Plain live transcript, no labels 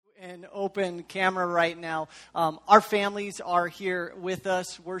an open camera right now. Our families are here with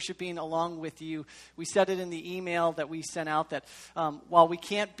us, worshiping along with you. We said it in the email that we sent out that while we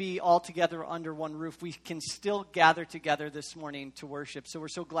can't be all together under one roof, we can still gather together this morning to worship. So we're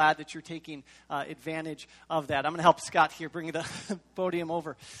so glad that you're taking advantage of that. I'm going to help Scott here bring the podium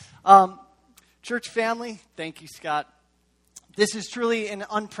over. Church family, thank you, Scott. This is truly an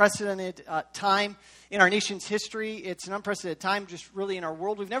unprecedented time in our nation's history. It's an unprecedented time just really in our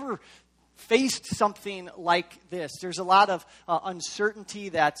world. We've never faced something like this. There's a lot of uncertainty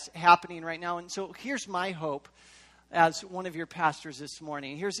that's happening right now. And so here's my hope as one of your pastors this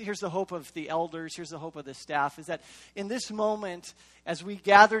morning. Here's the hope of the elders. Here's the hope of the staff, is that in this moment, as we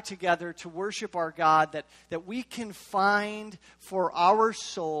gather together to worship our God, that we can find for our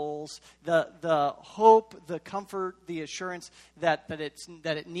souls the hope, the comfort, the assurance that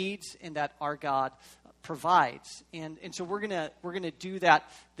it needs and that our God provides. And so we're gonna do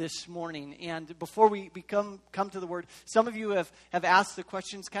that this morning. And before we come to the word, some of you have asked the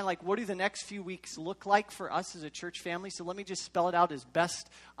questions kind of like, what do the next few weeks look like for us as a church family? So let me just spell it out as best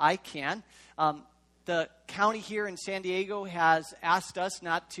I can. The county here in San Diego has asked us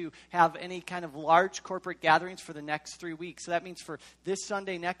not to have any kind of large corporate gatherings for the next 3 weeks. So that means for this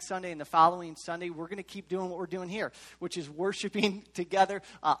Sunday, next Sunday, and the following Sunday, we're going to keep doing what we're doing here, which is worshiping together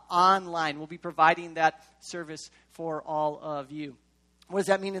online. We'll be providing that service for all of you. What does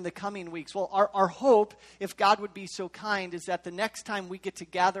that mean in the coming weeks? Well, our hope, if God would be so kind, is that the next time we get to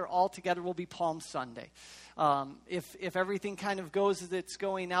gather all together will be Palm Sunday. If everything kind of goes as it's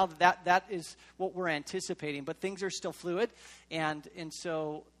going now, that is what we're anticipating. But things are still fluid, and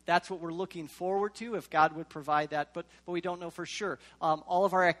so that's what we're looking forward to, if God would provide that. But we don't know for sure. All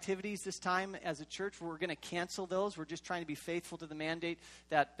of our activities this time as a church, we're going to cancel those. We're just trying to be faithful to the mandate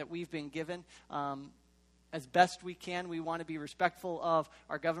that we've been given. As best we can, we want to be respectful of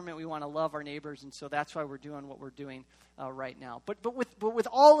our government. We want to love our neighbors, and so that's why we're doing what we're doing right now. But with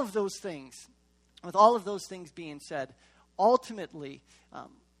all of those things, being said, ultimately,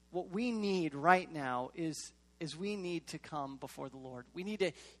 what we need right now is we need to come before the Lord. We need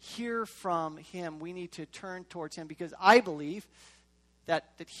to hear from Him. We need to turn towards Him, because I believe that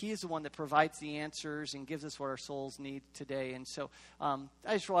He is the one that provides the answers and gives us what our souls need today. And so I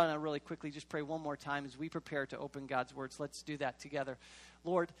just want to really quickly just pray one more time as we prepare to open God's words. Let's do that together.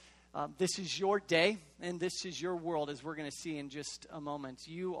 Lord, this is your day, and this is your world, as we're going to see in just a moment.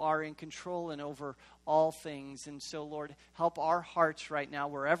 You are in control and over all things. And so, Lord, help our hearts right now,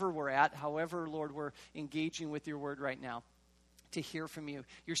 wherever we're at, however, Lord, we're engaging with your word right now, to hear from you.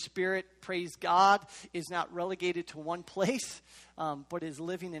 Your Spirit, praise God, is not relegated to one place, but is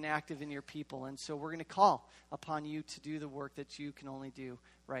living and active in your people. And so we're going to call upon you to do the work that you can only do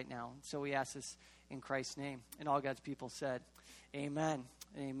right now. So we ask this in Christ's name. And all God's people said, amen.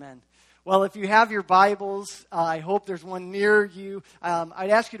 Amen. Well, if you have your Bibles, I hope there's one near you. I'd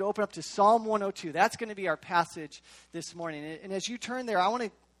ask you to open up to Psalm 102. That's going to be our passage this morning. And as you turn there, I want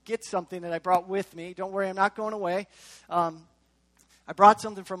to get something that I brought with me. Don't worry, I'm not going away. I brought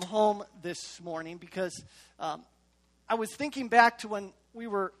something from home this morning because I was thinking back to when we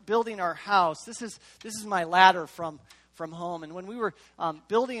were building our house. This is my ladder from home. And when we were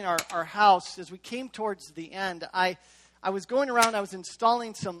building our house, as we came towards the end, I was going around. I was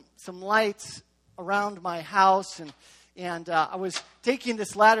installing some lights around my house, and I was taking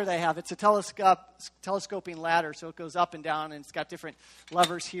this ladder that I have. It's a telescoping ladder, so it goes up and down, and it's got different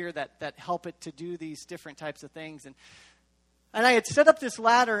levers here that help it to do these different types of things. And I had set up this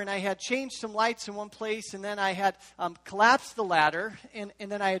ladder, and I had changed some lights in one place, and then I had collapsed the ladder, and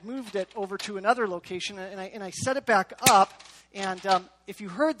then I had moved it over to another location, and I set it back up, and if you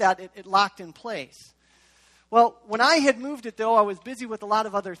heard that, it locked in place. Well, when I had moved it, though, I was busy with a lot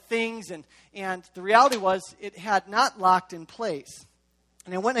of other things, and the reality was it had not locked in place.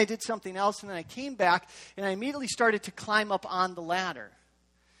 And I went and I did something else, and then I came back, and I immediately started to climb up on the ladder.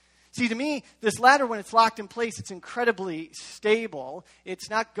 See, to me, this ladder, when it's locked in place, it's incredibly stable. It's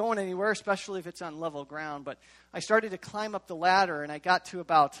not going anywhere, especially if it's on level ground. But I started to climb up the ladder, and I got to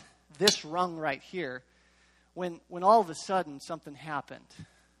about this rung right here when all of a sudden something happened.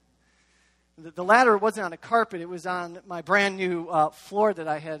 The ladder wasn't on a carpet. It was on my brand new floor that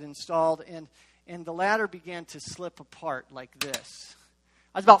I had installed, and the ladder began to slip apart like this.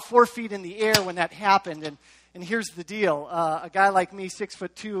 I was about 4 feet in the air when that happened, and here's the deal. A guy like me,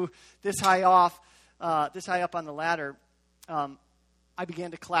 6'2", this high up on the ladder, I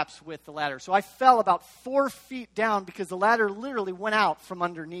began to collapse with the ladder. So I fell about 4 feet down because the ladder literally went out from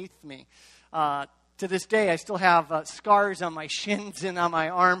underneath me. To this day, I still have scars on my shins and on my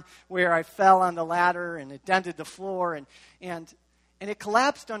arm where I fell on the ladder and it dented the floor. And and it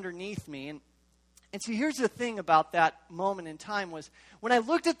collapsed underneath me. And see, here's the thing about that moment in time was when I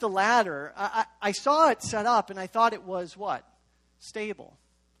looked at the ladder, I saw it set up, and I thought it was what? Stable.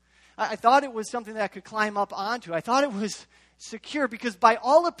 I thought it was something that I could climb up onto. I thought it was secure because by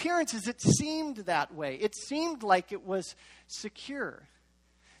all appearances, it seemed that way. It seemed like it was secure.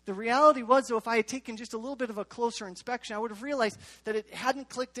 The reality was, though, if I had taken just a little bit of a closer inspection, I would have realized that it hadn't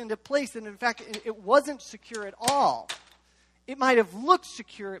clicked into place, and in fact, it wasn't secure at all. It might have looked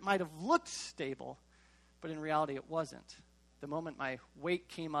secure, it might have looked stable, but in reality, it wasn't. The moment my weight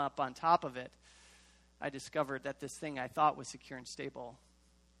came up on top of it, I discovered that this thing I thought was secure and stable,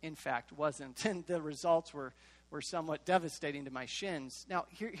 in fact, wasn't. And the results were somewhat devastating to my shins. Now,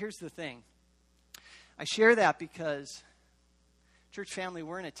 here's the thing. I share that because, church family,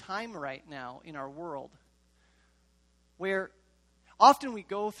 we're in a time right now in our world where often we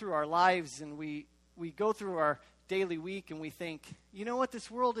go through our lives and we go through our daily week and we think, you know what,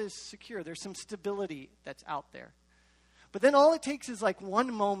 this world is secure. There's some stability that's out there. But then all it takes is like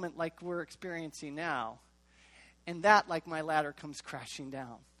one moment like we're experiencing now, and that, like my ladder, comes crashing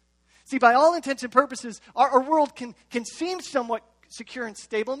down. See, by all intents and purposes, our world can seem somewhat secure and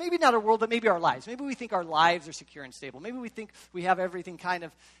stable. Maybe not our world, but maybe our lives. Maybe we think our lives are secure and stable. Maybe we think we have everything kind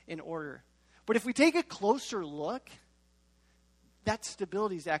of in order. But if we take a closer look, that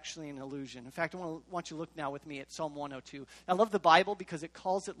stability is actually an illusion. In fact, I want you to look now with me at Psalm 102. I love the Bible because it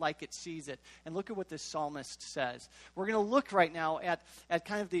calls it like it sees it. And look at what this psalmist says. We're going to look right now at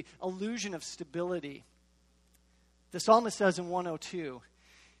kind of the illusion of stability. The psalmist says in 102,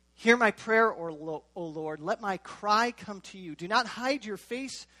 "Hear my prayer, O Lord. Let my cry come to you. Do not hide your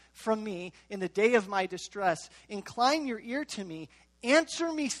face from me in the day of my distress. Incline your ear to me.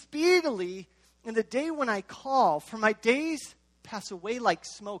 Answer me speedily in the day when I call. For my days pass away like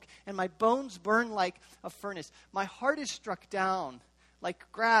smoke, and my bones burn like a furnace. My heart is struck down like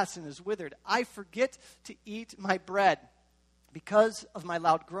grass and is withered. I forget to eat my bread. Because of my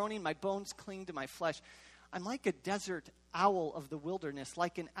loud groaning, my bones cling to my flesh. I'm like a desert owl of the wilderness,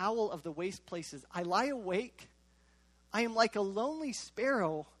 like an owl of the waste places. I lie awake. I am like a lonely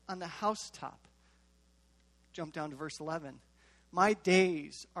sparrow on the housetop." Jump down to verse 11. "My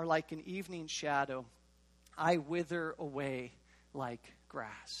days are like an evening shadow. I wither away like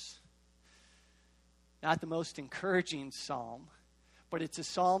grass." Not the most encouraging psalm, but it's a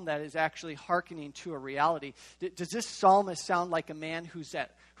psalm that is actually hearkening to a reality. Does this psalmist sound like a man who's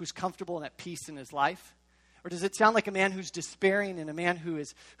comfortable and at peace in his life? Or does it sound like a man who's despairing and a man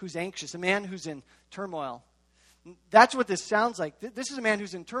who's anxious, a man who's in turmoil? That's what this sounds like. This is a man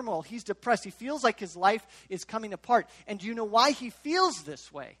who's in turmoil. He's depressed. He feels like his life is coming apart. And do you know why he feels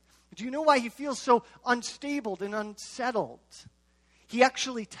this way? Do you know why he feels so unstable and unsettled? He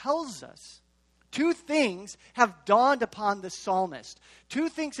actually tells us two things have dawned upon the psalmist. Two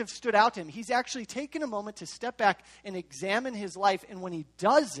things have stood out to him. He's actually taken a moment to step back and examine his life. And when he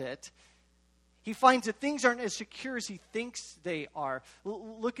does it, he finds that things aren't as secure as he thinks they are.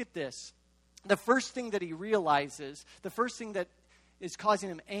 Look at this. The first thing that he realizes, the first thing that is causing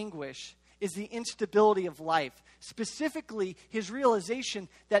him anguish, is the instability of life. Specifically, his realization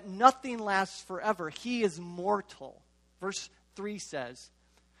that nothing lasts forever. He is mortal. Verse 3 says,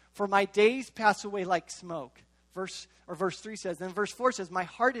 "For my days pass away like smoke." Verse 3 says, then verse 4 says, "My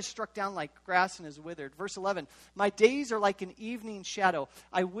heart is struck down like grass and is withered." Verse 11, "My days are like an evening shadow.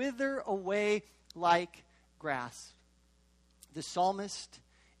 I wither away like grass." The psalmist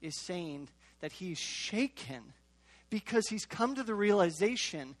is saying that he's shaken because he's come to the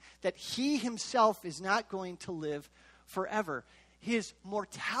realization that he himself is not going to live forever. His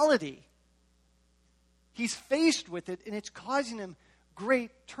mortality, he's faced with it, and it's causing him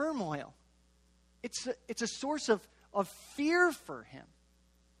great turmoil. It's a source of fear for him.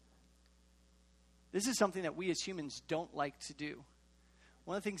 This is something that we as humans don't like to do.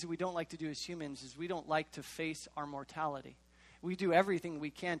 One of the things that we don't like to do as humans is we don't like to face our mortality. We do everything we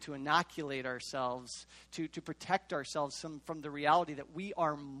can to inoculate ourselves, to protect ourselves from the reality that we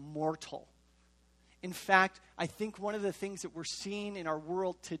are mortal. In fact, I think one of the things that we're seeing in our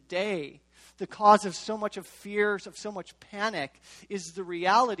world today, the cause of so much of fears, of so much panic, is the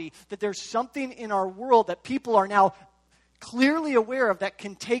reality that there's something in our world that people are now clearly aware of that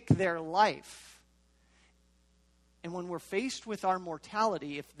can take their life. And when we're faced with our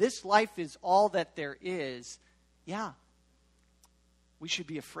mortality, if this life is all that there is, we should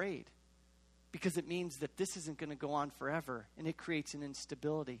be afraid, because it means that this isn't going to go on forever, and it creates an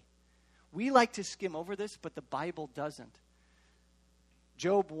instability. We like to skim over this, but the Bible doesn't.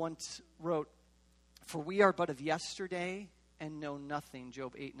 Job once wrote, "For we are but of yesterday and know nothing,"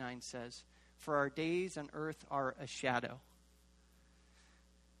 Job 8:9 says. "For our days on earth are a shadow."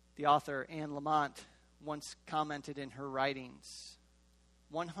 The author Anne Lamott once commented in her writings,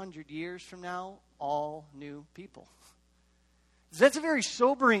 100 years from now, all new people. That's a very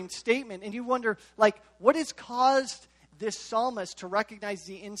sobering statement, and you wonder, what has caused this psalmist to recognize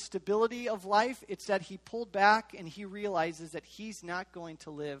the instability of life? It's that he pulled back and he realizes that he's not going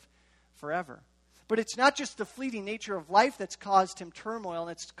to live forever. But it's not just the fleeting nature of life that's caused him turmoil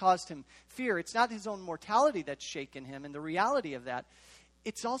and it's caused him fear. It's not his own mortality that's shaken him and the reality of that.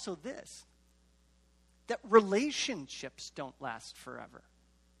 It's also this, that relationships don't last forever.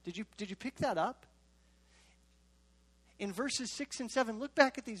 Did you pick that up? In verses 6 and 7, look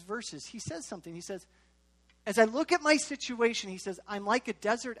back at these verses. He says something. He says, as I look at my situation, he says, I'm like a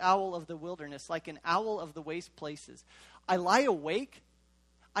desert owl of the wilderness, like an owl of the waste places. I lie awake.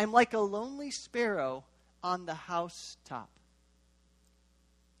 I'm like a lonely sparrow on the housetop.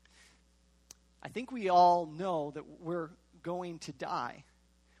 I think we all know that we're going to die.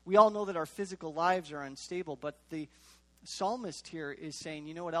 We all know that our physical lives are unstable, but the psalmist here is saying,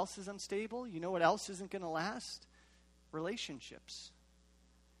 you know what else is unstable? You know what else isn't going to last? Relationships.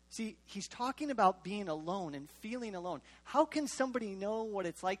 See, he's talking about being alone and feeling alone. How can somebody know what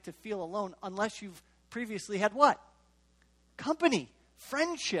it's like to feel alone unless you've previously had what? Company,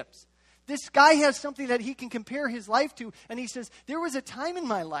 friendships. This guy has something that he can compare his life to, and he says, there was a time in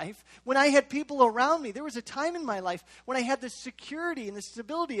my life when I had people around me. There was a time in my life when I had the security and the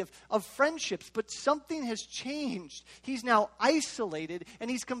stability of friendships, but something has changed. He's now isolated, and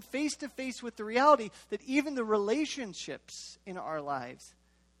he's come face to face with the reality that even the relationships in our lives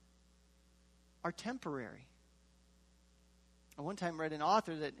are temporary. I one time read an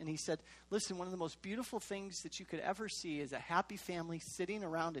author and he said, listen, one of the most beautiful things that you could ever see is a happy family sitting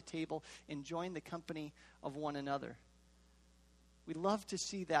around a table enjoying the company of one another. We love to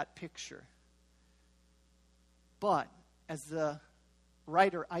see that picture. But, as the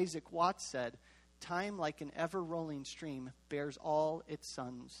writer Isaac Watts said, time, like an ever-rolling stream, bears all its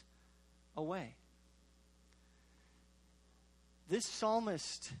sons away. This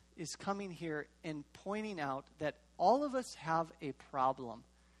psalmist is coming here and pointing out that all of us have a problem.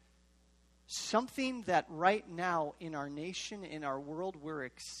 Something that right now in our nation, in our world, we're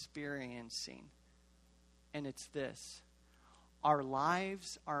experiencing. And it's this. Our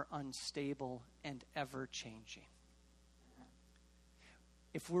lives are unstable and ever-changing.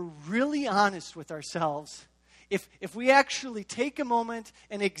 If we're really honest with ourselves, if we actually take a moment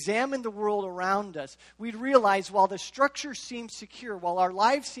and examine the world around us, we'd realize while the structure seems secure, while our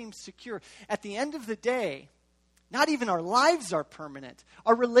lives seem secure, at the end of the day, not even our lives are permanent.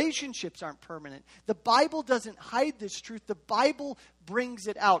 Our relationships aren't permanent. The Bible doesn't hide this truth. The Bible brings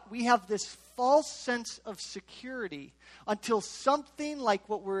it out. We have this false sense of security until something like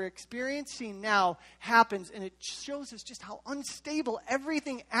what we're experiencing now happens, and it shows us just how unstable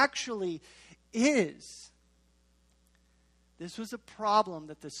everything actually is. This was a problem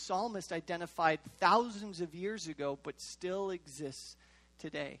that the psalmist identified thousands of years ago, but still exists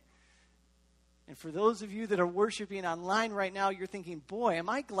today. And for those of you that are worshiping online right now, you're thinking, boy, am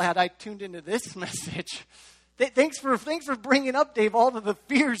I glad I tuned into this message. Thanks for bringing up, Dave, all of the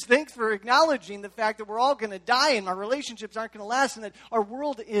fears. Thanks for acknowledging the fact that we're all going to die and our relationships aren't going to last and that our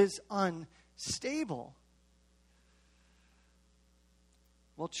world is unstable.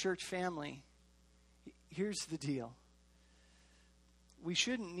 Well, church family, here's the deal. We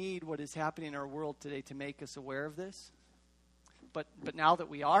shouldn't need what is happening in our world today to make us aware of this. But now that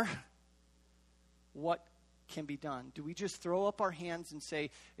we are, what can be done? Do we just throw up our hands and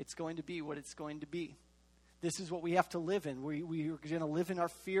say, it's going to be what it's going to be? This is what we have to live in. We're going to live in our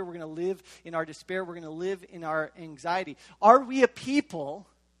fear. We're going to live in our despair. We're going to live in our anxiety. Are we a people,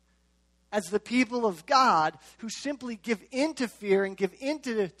 as the people of God, who simply give into fear and give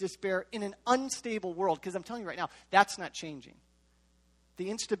into despair in an unstable world? Because I'm telling you right now, that's not changing. The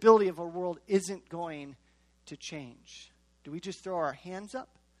instability of our world isn't going to change. Do we just throw our hands up?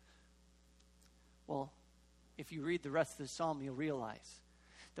 Well, if you read the rest of the psalm, you'll realize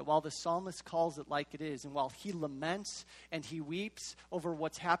that while the psalmist calls it like it is, and while he laments and he weeps over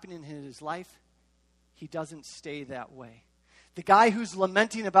what's happening in his life, he doesn't stay that way. The guy who's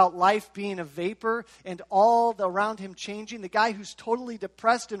lamenting about life being a vapor and all around him changing, the guy who's totally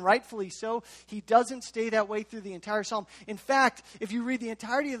depressed and rightfully so, he doesn't stay that way through the entire psalm. In fact, if you read the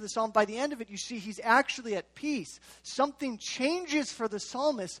entirety of the psalm, by the end of it, you see he's actually at peace. Something changes for the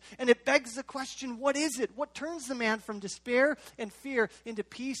psalmist, and it begs the question, what is it? What turns the man from despair and fear into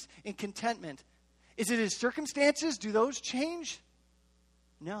peace and contentment? Is it his circumstances? Do those change?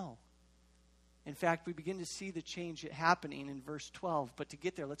 No. In fact, we begin to see the change happening in verse 12. But to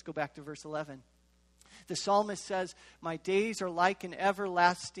get there, let's go back to verse 11. The psalmist says, my days are like an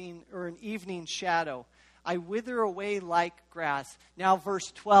everlasting or an evening shadow. I wither away like grass. Now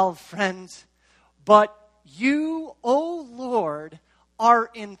verse 12, friends. But you, O Lord, are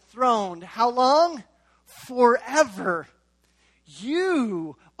enthroned. How long? Forever.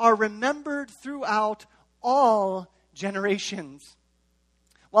 You are remembered throughout all generations.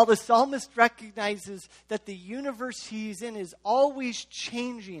 While the psalmist recognizes that the universe he's in is always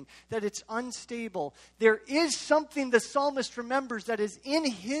changing, that it's unstable, there is something the psalmist remembers that is in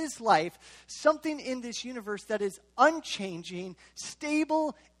his life, something in this universe that is unchanging,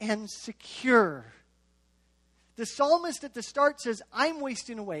 stable, and secure. The psalmist at the start says, I'm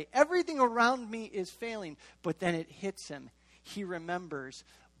wasting away. Everything around me is failing. But then it hits him. He remembers,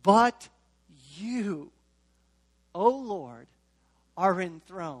 but you, O Lord, are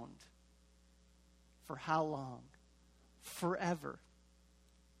enthroned. For how long? Forever.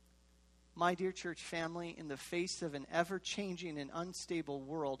 My dear church family, in the face of an ever-changing and unstable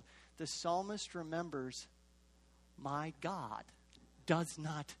world, the psalmist remembers, my God does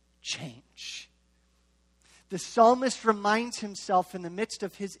not change. The psalmist reminds himself in the midst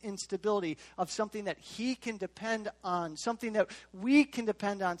of his instability of something that he can depend on, something that we can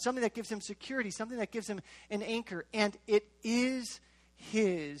depend on, something that gives him security, something that gives him an anchor, and it is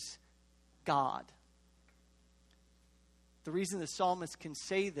his God. The reason the psalmist can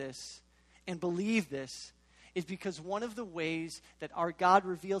say this and believe this is because one of the ways that our God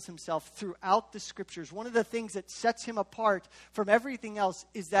reveals himself throughout the scriptures, one of the things that sets him apart from everything else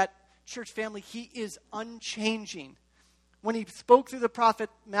is that, church family, he is unchanging. When he spoke through the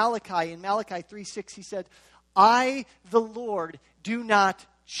prophet Malachi, in Malachi 3:6, he said, I, the Lord, do not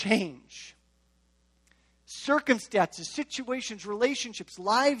change. Circumstances, situations, relationships,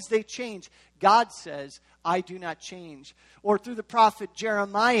 lives, they change. God says, I do not change. Or through the prophet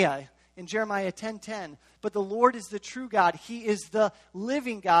Jeremiah, in Jeremiah 10:10, but the Lord is the true God. He is the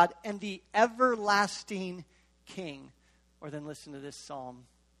living God and the everlasting King. Or then listen to this psalm.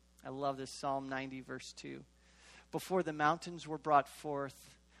 I love this Psalm 90, verse 2. Before the mountains were brought forth,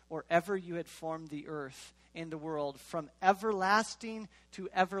 or ever you had formed the earth and the world, from everlasting to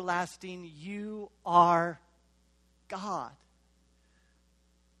everlasting, you are God.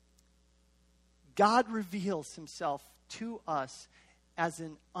 God reveals himself to us as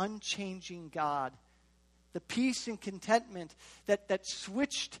an unchanging God. The peace and contentment that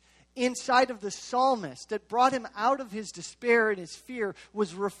switched inside of the psalmist, that brought him out of his despair and his fear,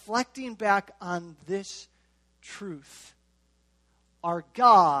 was reflecting back on this truth. Our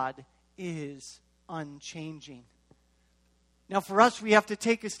God is unchanging. Now for us, we have to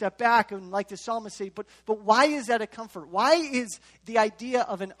take a step back and, like the psalmist say, but why is that a comfort? Why is the idea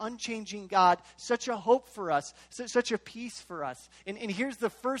of an unchanging God such a hope for us, such a peace for us? And here's the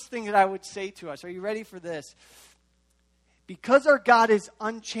first thing that I would say to us. Are you ready for this? Because our God is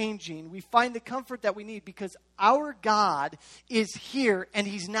unchanging, we find the comfort that we need because our God is here and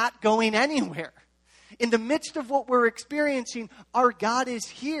he's not going anywhere. In the midst of what we're experiencing, our God is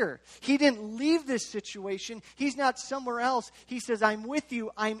here. He didn't leave this situation. He's not somewhere else. He says, I'm with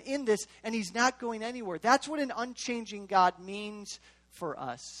you, I'm in this, and he's not going anywhere. That's what an unchanging God means for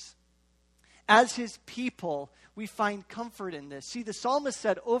us. As his people, we find comfort in this. See, the psalmist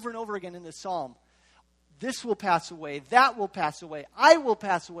said over and over again in the psalm, this will pass away, that will pass away, I will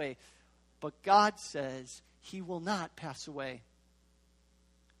pass away. But God says he will not pass away.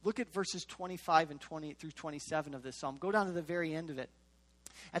 Look at verses 25 and 20 through 27 of this psalm. Go down to the very end of it.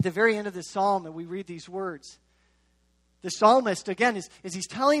 At the very end of the psalm, and we read these words. The psalmist, again, is he's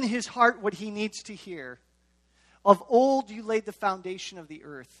telling his heart what he needs to hear. Of old you laid the foundation of the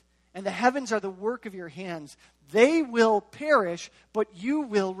earth, and the heavens are the work of your hands. They will perish, but you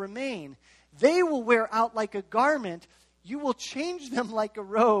will remain. They will wear out like a garment. You will change them like a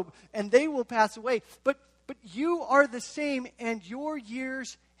robe, and they will pass away. But you are the same, and your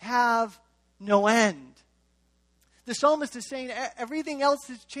years have no end. The psalmist is saying everything else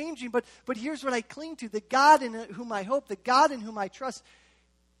is changing, but here's what I cling to. The God in whom I hope, the God in whom I trust,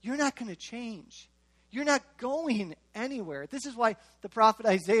 you're not going to change. You're not going anywhere. This is why the prophet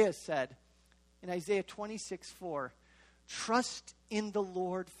Isaiah said in Isaiah 26:4, trust in the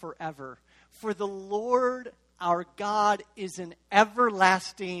Lord forever. For the Lord our God is an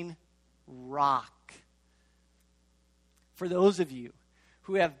everlasting rock. For those of you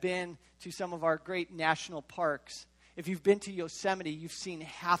who have been to some of our great national parks, if you've been to Yosemite, you've seen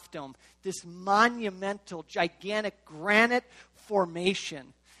Half Dome, this monumental, gigantic granite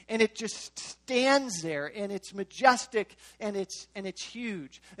formation. And it just stands there, and it's majestic, and it's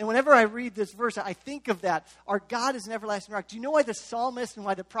huge. And whenever I read this verse, I think of that. Our God is an everlasting rock. Do you know why the psalmist and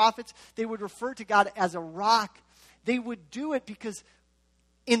why the prophets, they would refer to God as a rock? They would do it because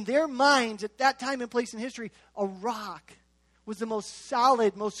in their minds, at that time and place in history, a rock was the most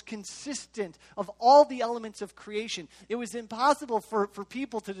solid, most consistent of all the elements of creation. It was impossible for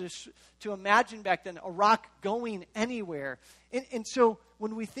people to imagine back then a rock going anywhere. And so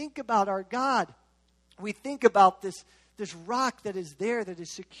when we think about our God, we think about this rock that is there, that is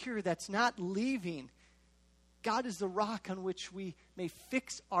secure, that's not leaving. God is the rock on which we may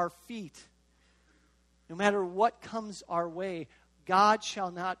fix our feet. No matter what comes our way, God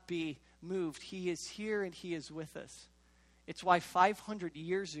shall not be moved. He is here and He is with us. It's why 500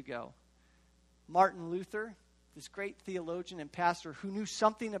 years ago, Martin Luther, this great theologian and pastor who knew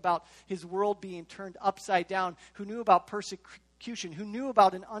something about his world being turned upside down, who knew about persecution, who knew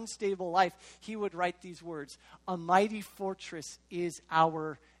about an unstable life, he would write these words: "A mighty fortress is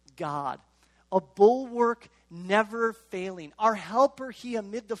our God, a bulwark never failing. Our helper He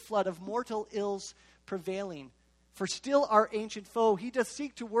amid the flood of mortal ills prevailing. For still our ancient foe, He doth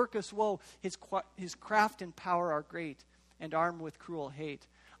seek to work us woe. His craft and power are great, and armed with cruel hate.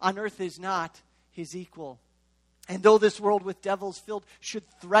 On earth is not His equal. And though this world with devils filled should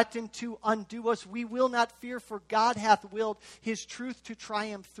threaten to undo us, we will not fear, for God hath willed His truth to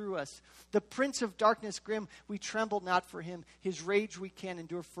triumph through us. The prince of darkness grim, we tremble not for him. His rage we can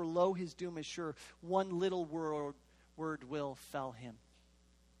endure, for lo, his doom is sure. One little word will fell him."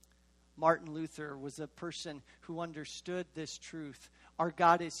 Martin Luther was a person who understood this truth. Our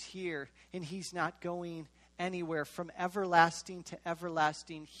God is here, and He's not going anywhere. From everlasting to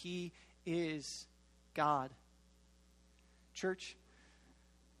everlasting, He is God. Church,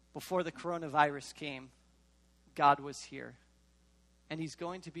 before the coronavirus came, God was here. And He's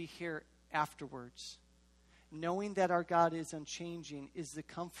going to be here afterwards. Knowing that our God is unchanging is the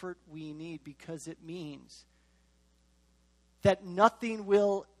comfort we need, because it means that nothing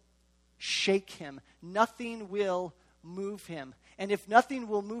will shake Him. Nothing will move Him. And if nothing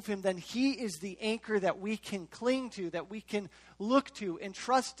will move Him, then He is the anchor that we can cling to, that we can look to and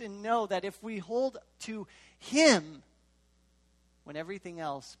trust and know that if we hold to Him, when everything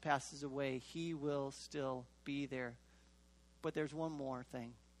else passes away, He will still be there. But there's one more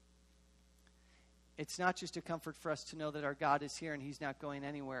thing. It's not just a comfort for us to know that our God is here and He's not going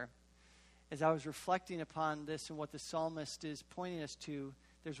anywhere. As I was reflecting upon this and what the psalmist is pointing us to,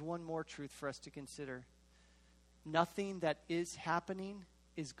 there's one more truth for us to consider. Nothing that is happening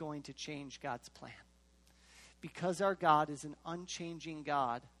is going to change God's plan. Because our God is an unchanging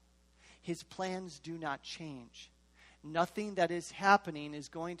God, His plans do not change. Nothing that is happening is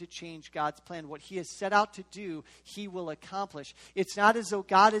going to change God's plan. What He has set out to do, He will accomplish. It's not as though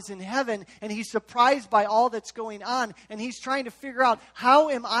God is in heaven and He's surprised by all that's going on and He's trying to figure out, how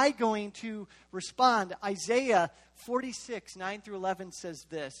am I going to respond? Isaiah 46, 9 through 11 says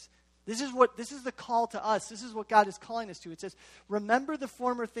this. This is the call to us. This is what God is calling us to. It says, "Remember the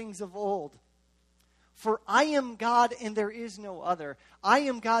former things of old. For I am God and there is no other. I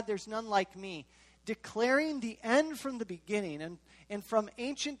am God, there's none like me. Declaring the end from the beginning, and from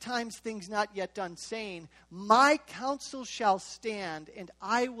ancient times things not yet done, saying, my counsel shall stand, and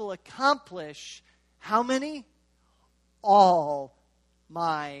I will accomplish," how many? "All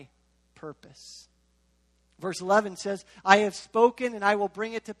my purpose." Verse 11 says, "I have spoken and I will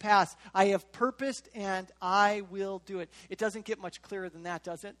bring it to pass. I have purposed and I will do it." It doesn't get much clearer than that,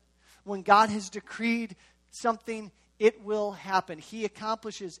 does it? When God has decreed something, it will happen. He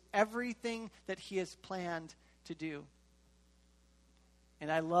accomplishes everything that He has planned to do.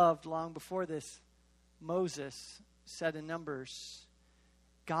 And I loved, long before this, Moses said in Numbers,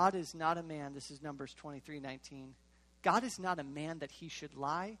 God is not a man, this is Numbers 23:19. God is not a man that He should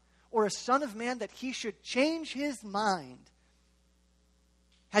lie, or a son of man that He should change His mind.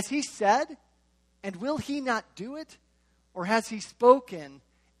 Has He said, and will He not do it? Or has He spoken,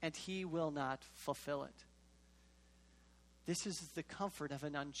 and He will not fulfill it? This is the comfort of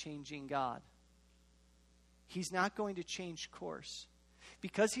an unchanging God. He's not going to change course.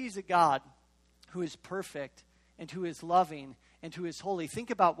 Because He's a God who is perfect and who is loving and who is holy. Think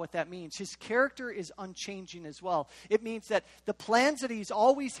about what that means. His character is unchanging as well. It means that the plans that He's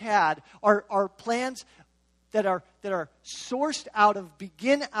always had are plans that are sourced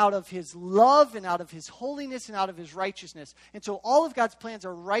begin out of His love and out of His holiness and out of His righteousness. And so all of God's plans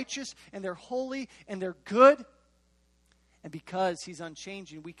are righteous and they're holy and they're good. And because He's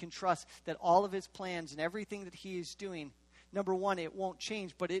unchanging, we can trust that all of His plans and everything that He is doing, number one, it won't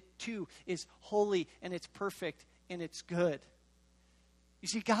change, but it too is holy and it's perfect and it's good. You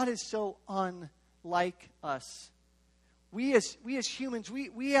see, God is so unlike us. We as humans,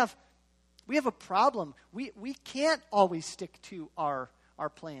 we have a problem. We can't always stick to our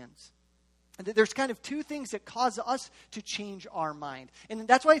plans. And there's kind of two things that cause us to change our mind. And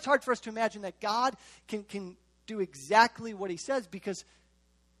that's why it's hard for us to imagine that God can do exactly what he says because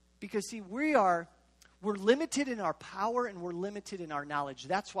see, we're limited in our power and we're limited in our knowledge.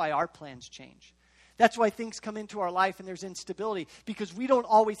 That's why our plans change. That's why things come into our life and there's instability, because we don't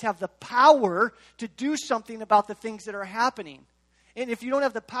always have the power to do something about the things that are happening. And if you don't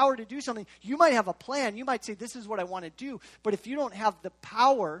have the power to do something, you might have a plan. You might say, this is what I want to do. But if you don't have the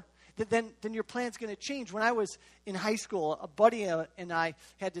power, then your plan's going to change. When I was in high school, a buddy and I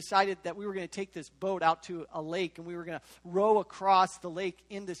had decided that we were going to take this boat out to a lake, and we were going to row across the lake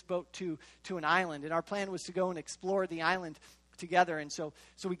in this boat to an island. And our plan was to go and explore the island together. And so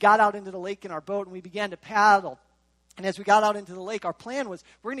we got out into the lake in our boat, and we began to paddle. And as we got out into the lake, our plan was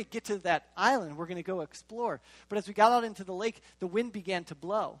we're going to get to that island. We're going to go explore. But as we got out into the lake, the wind began to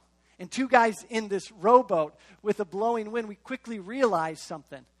blow. And two guys in this rowboat with a blowing wind, we quickly realized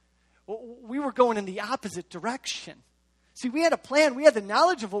something. We were going in the opposite direction. See, we had a plan. We had the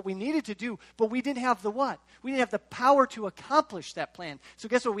knowledge of what we needed to do, but we didn't have the what? We didn't have the power to accomplish that plan. So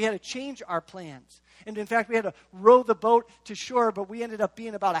guess what? We had to change our plans. And in fact, we had to row the boat to shore, but we ended up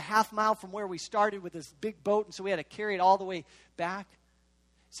being about a half mile from where we started with this big boat, and so we had to carry it all the way back.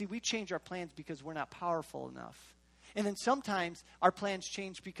 See, we change our plans because we're not powerful enough. And then sometimes our plans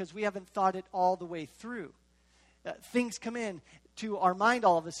change because we haven't thought it all the way through. Things come in to our mind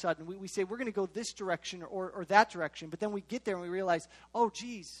all of a sudden. We say, we're going to go this direction or that direction. But then we get there and we realize, oh,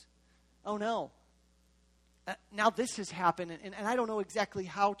 geez, oh, no. Now this has happened, and I don't know exactly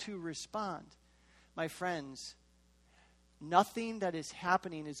how to respond. My friends, nothing that is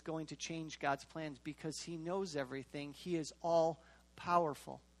happening is going to change God's plans because he knows everything. He is all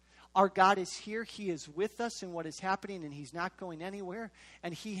powerful. Our God is here. He is with us in what is happening, and he's not going anywhere.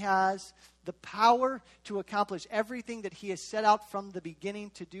 And he has the power to accomplish everything that he has set out from the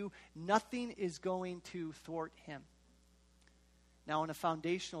beginning to do. Nothing is going to thwart him. Now, on a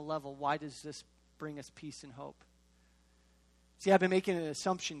foundational level, why does this bring us peace and hope? See, I've been making an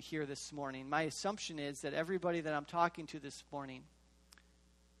assumption here this morning. My assumption is that everybody that I'm talking to this morning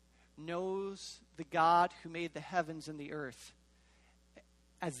knows the God who made the heavens and the earth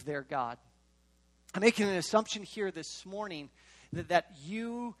as their God. I'm making an assumption here this morning that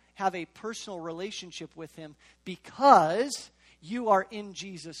you have a personal relationship with him because you are in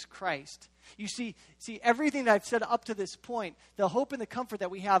Jesus Christ. You see everything that I've said up to this point, the hope and the comfort that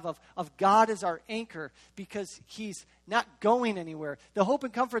we have of God as our anchor because he's not going anywhere. The hope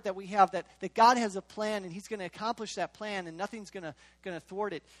and comfort that we have that God has a plan and he's going to accomplish that plan and nothing's going to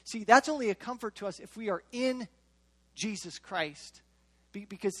thwart it. See, that's only a comfort to us if we are in Jesus Christ.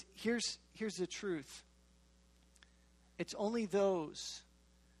 Because here's the truth. It's only those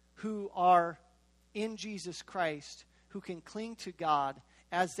who are in Jesus Christ who can cling to God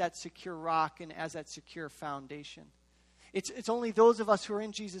as that secure rock and as that secure foundation. It's only those of us who are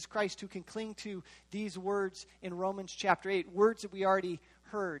in Jesus Christ who can cling to these words in Romans chapter 8, words that we already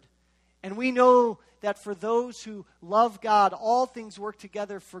heard. And we know that for those who love God, all things work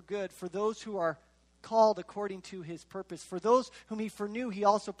together for good, for those who are called according to his purpose. For those whom he foreknew, he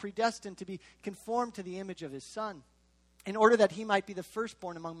also predestined to be conformed to the image of his Son, in order that he might be the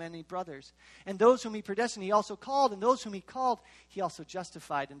firstborn among many brothers. And those whom he predestined, he also called. And those whom he called, he also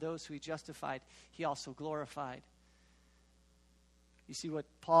justified. And those who he justified, he also glorified. You see, what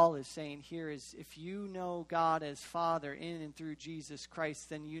Paul is saying here is if you know God as Father in and through Jesus Christ,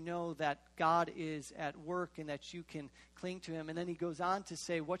 then you know that God is at work and that you can cling to him. And then he goes on to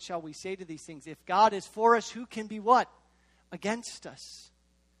say, what shall we say to these things? If God is for us, who can be what? Against us.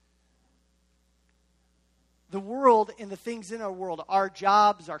 The world and the things in our world, our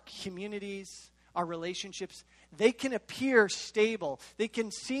jobs, our communities, our relationships, they can appear stable. They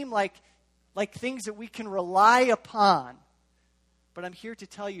can seem like things that we can rely upon. But I'm here to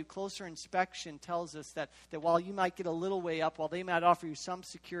tell you, closer inspection tells us that while you might get a little way up, while they might offer you some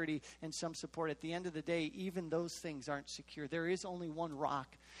security and some support, at the end of the day, even those things aren't secure. There is only one rock.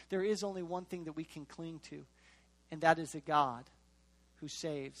 There is only one thing that we can cling to, and that is a God who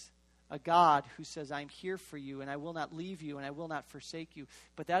saves. A God who says, I'm here for you, and I will not leave you, and I will not forsake you.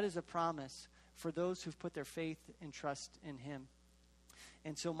 But that is a promise for those who've put their faith and trust in him.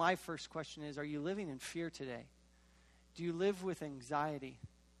 And so my first question is, are you living in fear today? Do you live with anxiety?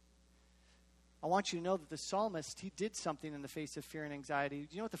 I want you to know that the psalmist, he did something in the face of fear and anxiety. Do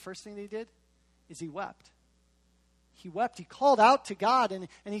you know what the first thing that he did? Is he wept. he wept. He called out to God, and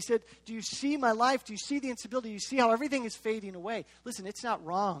he said, do you see my life? Do you see the instability? Do you see how everything is fading away? Listen, it's not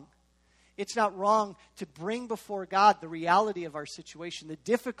wrong. It's not wrong to bring before God the reality of our situation, the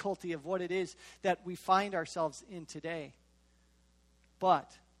difficulty of what it is that we find ourselves in today. But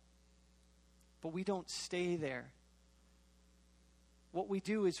we don't stay there. What we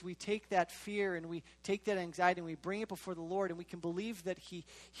do is we take that fear and we take that anxiety and we bring it before the Lord, and we can believe that he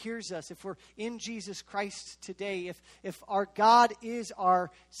hears us. If we're in Jesus Christ today, if our God is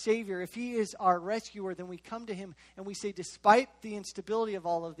our Savior, if he is our rescuer, then we come to him and we say, despite the instability of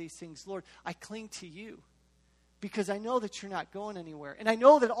all of these things, Lord, I cling to you because I know that you're not going anywhere. And I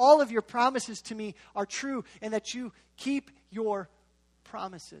know that all of your promises to me are true and that you keep your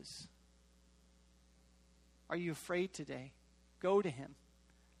promises. Are you afraid today? Go to him.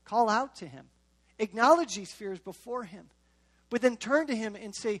 Call out to him. Acknowledge these fears before him. But then turn to him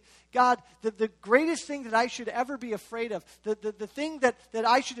and say, God, the greatest thing that I should ever be afraid of, the thing that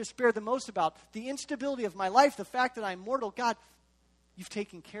I should despair the most about, the instability of my life, the fact that I'm mortal, God, you've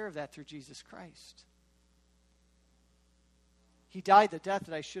taken care of that through Jesus Christ. He died the death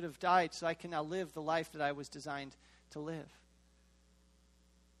that I should have died so I can now live the life that I was designed to live.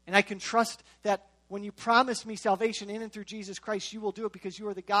 And I can trust that when you promise me salvation in and through Jesus Christ, you will do it because you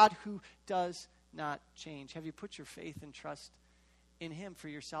are the God who does not change. Have you put your faith and trust in him for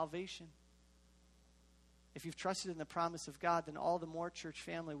your salvation? If you've trusted in the promise of God, then all the more, church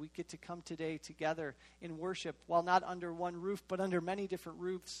family, we get to come today together in worship, while not under one roof, but under many different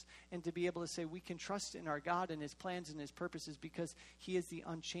roofs, and to be able to say we can trust in our God and his plans and his purposes because he is the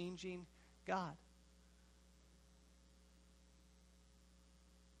unchanging God.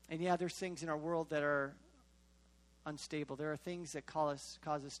 And yeah, there's things in our world that are unstable. There are things that cause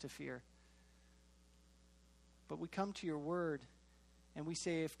us to fear. But we come to your word and we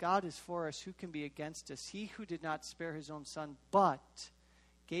say, if God is for us, who can be against us? He who did not spare his own son, but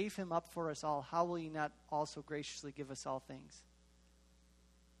gave him up for us all, how will he not also graciously give us all things?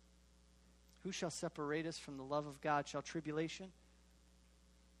 Who shall separate us from the love of God? Shall tribulation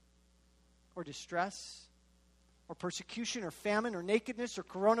or distress or persecution or famine or nakedness or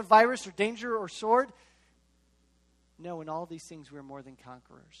coronavirus or danger or sword? No, in all these things we are more than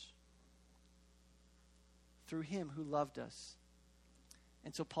conquerors through him who loved us.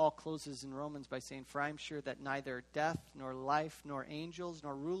 And so Paul closes in Romans by saying, for I am sure that neither death, nor life, nor angels,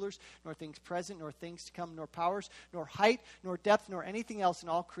 nor rulers, nor things present, nor things to come, nor powers, nor height, nor depth, nor anything else in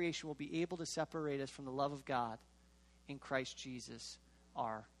all creation will be able to separate us from the love of God in Christ Jesus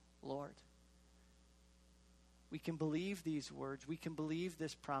our Lord. We can believe these words. We can believe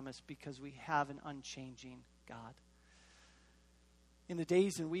this promise because we have an unchanging God. In the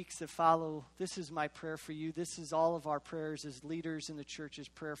days and weeks that follow, this is my prayer for you. This is all of our prayers as leaders in the church's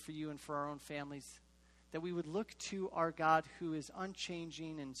prayer for you and for our own families, that we would look to our God who is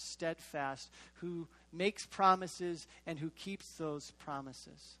unchanging and steadfast, who makes promises and who keeps those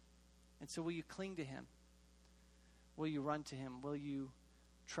promises. And so will you cling to him? Will you run to him? Will you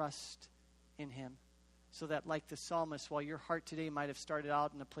trust in him? So that, like the psalmist, while your heart today might have started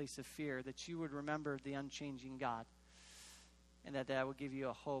out in a place of fear, that you would remember the unchanging God. And that will give you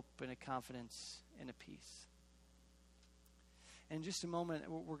a hope and a confidence and a peace. And in just a moment,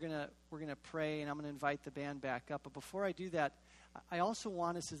 we're gonna pray, and I'm going to invite the band back up. But before I do that, I also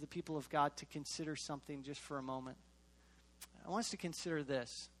want us as the people of God to consider something just for a moment. I want us to consider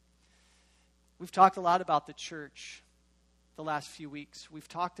this. We've talked a lot about the church the last few weeks. We've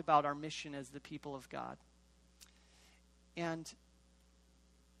talked about our mission as the people of God. And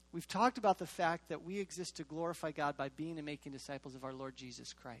we've talked about the fact that we exist to glorify God by being and making disciples of our Lord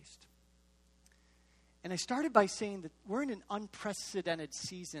Jesus Christ. And I started by saying that we're in an unprecedented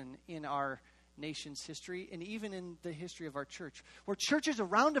season in our nation's history and even in the history of our church, where churches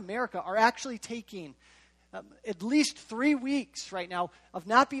around America are actually taking at least 3 weeks right now of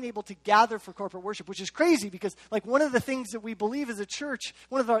not being able to gather for corporate worship, which is crazy because like one of the things that we believe as a church,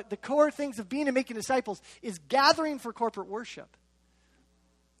 one of the core things of being and making disciples is gathering for corporate worship.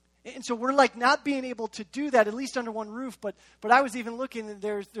 And so we're like not being able to do that, at least under one roof. But I was even looking, and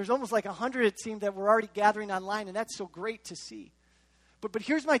there's almost like 100, it seemed, that we're already gathering online, and that's so great to see. But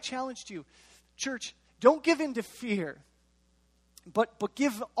here's my challenge to you. Church, don't give in to fear, but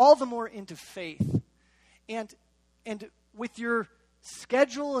give all the more into faith. And with your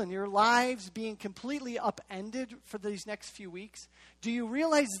schedule and your lives being completely upended for these next few weeks, do you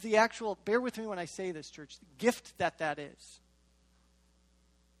realize the actual, bear with me when I say this, church, gift that is?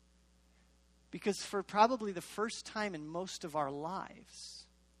 Because for probably the first time in most of our lives,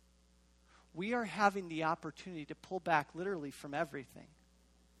 we are having the opportunity to pull back literally from everything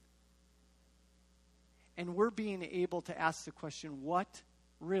and we're being able to ask the question, what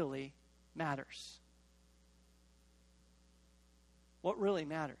really matters? What really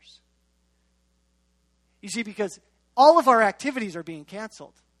matters? You see, because all of our activities are being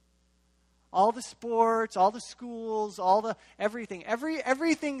canceled. All the sports, all the schools, all the everything.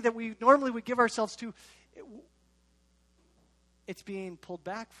 Everything that we normally would give ourselves to, it's being pulled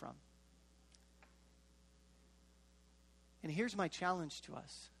back from. And here's my challenge to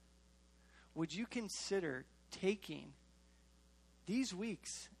us. Would you consider taking these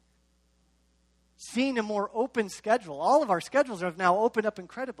weeks, seeing a more open schedule? All of our schedules have now opened up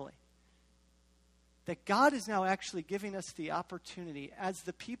incredibly. That God is now actually giving us the opportunity as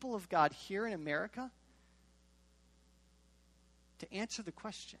the people of God here in America to answer the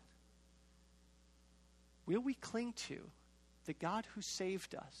question, will we cling to the God who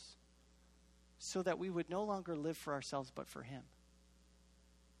saved us so that we would no longer live for ourselves but for Him?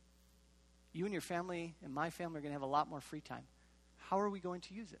 You and your family and my family are going to have a lot more free time. How are we going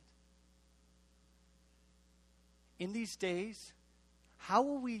to use it? In these days, how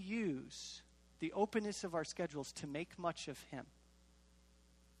will we use the openness of our schedules to make much of Him?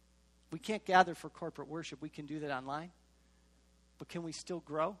 We can't gather for corporate worship. We can do that online. But can we still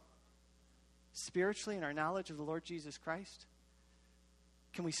grow spiritually in our knowledge of the Lord Jesus Christ?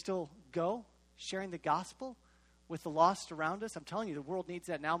 Can we still go sharing the gospel with the lost around us? I'm telling you, the world needs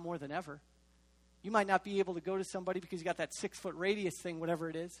that now more than ever. You might not be able to go to somebody because you got that 6-foot radius thing, whatever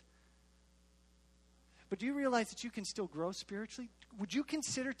it is. But do you realize that you can still grow spiritually? Would you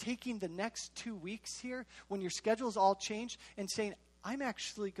consider taking the next 2 weeks here when your schedule's all changed and saying, I'm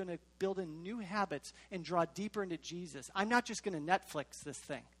actually going to build in new habits and draw deeper into Jesus. I'm not just going to Netflix this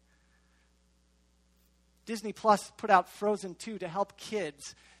thing. Disney Plus put out Frozen 2 to help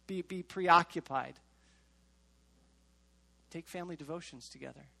kids be preoccupied. Take family devotions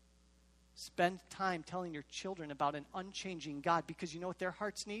together. Spend time telling your children about an unchanging God, because you know what their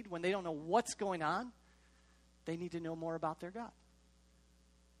hearts need when they don't know what's going on? They need to know more about their God.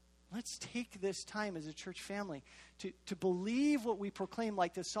 Let's take this time as a church family to believe what we proclaim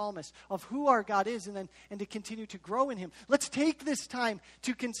like the psalmist of who our God is, and to continue to grow in Him. Let's take this time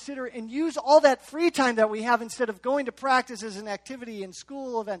to consider and use all that free time that we have instead of going to practices and activity and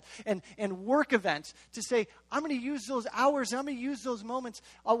school event and work events to say, I'm going to use those hours and I'm going to use those moments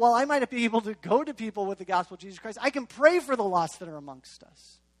while I might not be able to go to people with the gospel of Jesus Christ. I can pray for the lost that are amongst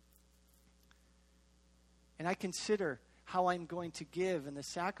us. And I consider how I'm going to give and the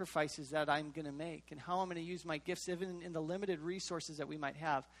sacrifices that I'm going to make and how I'm going to use my gifts even in the limited resources that we might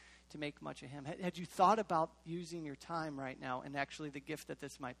have to make much of Him. Had you thought about using your time right now and actually the gift that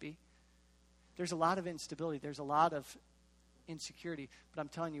this might be? There's a lot of instability. There's a lot of insecurity. But I'm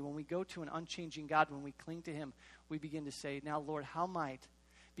telling you, when we go to an unchanging God, when we cling to Him, we begin to say, now, Lord, how might,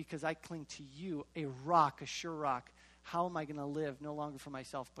 because I cling to You, a rock, a sure rock, how am I going to live no longer for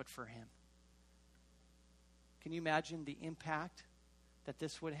myself but for Him? Can you imagine the impact that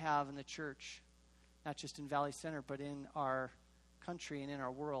this would have in the church, not just in Valley Center, but in our country and in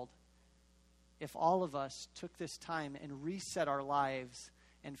our world, if all of us took this time and reset our lives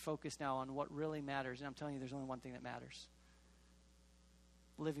and focus now on what really matters? And I'm telling you, there's only one thing that matters: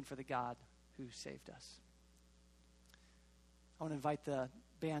 living for the God who saved us. I want to invite the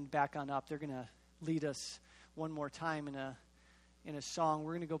band back on up. They're going to lead us one more time in a song.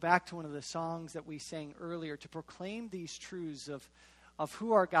 We're going to go back to one of the songs that we sang earlier to proclaim these truths of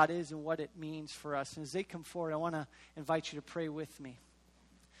who our God is and what it means for us. And as they come forward, I want to invite you to pray with me.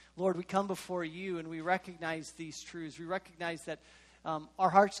 Lord, we come before You and we recognize these truths. We recognize that our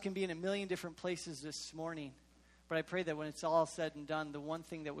hearts can be in a million different places this morning. But I pray that when it's all said and done, the one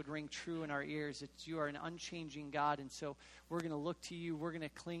thing that would ring true in our ears is that You are an unchanging God. And so we're going to look to You. We're going to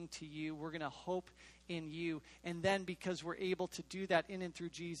cling to You. We're going to hope in You. And then because we're able to do that in and through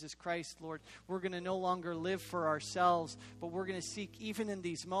Jesus Christ, Lord, we're going to no longer live for ourselves, but we're going to seek, even in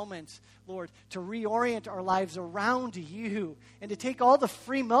these moments, Lord, to reorient our lives around You and to take all the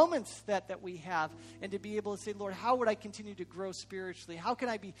free moments that we have and to be able to say, Lord, how would I continue to grow spiritually? How can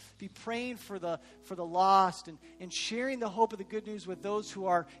I be praying for the lost and sharing the hope of the good news with those who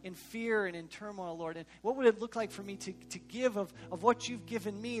are in fear and in turmoil, Lord? And what would it look like for me to give of what You've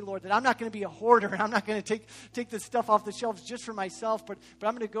given me, Lord, that I'm not going to be a hoarder and I'm not going to take this stuff off the shelves just for myself, but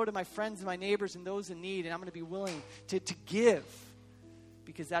I'm going to go to my friends and my neighbors and those in need, and I'm going to be willing to give,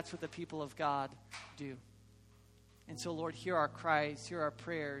 because that's what the people of God do. And so, Lord, hear our cries, hear our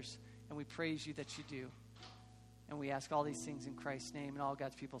prayers, and we praise You that You do. And we ask all these things in Christ's name, and all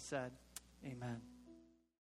God's people said, amen.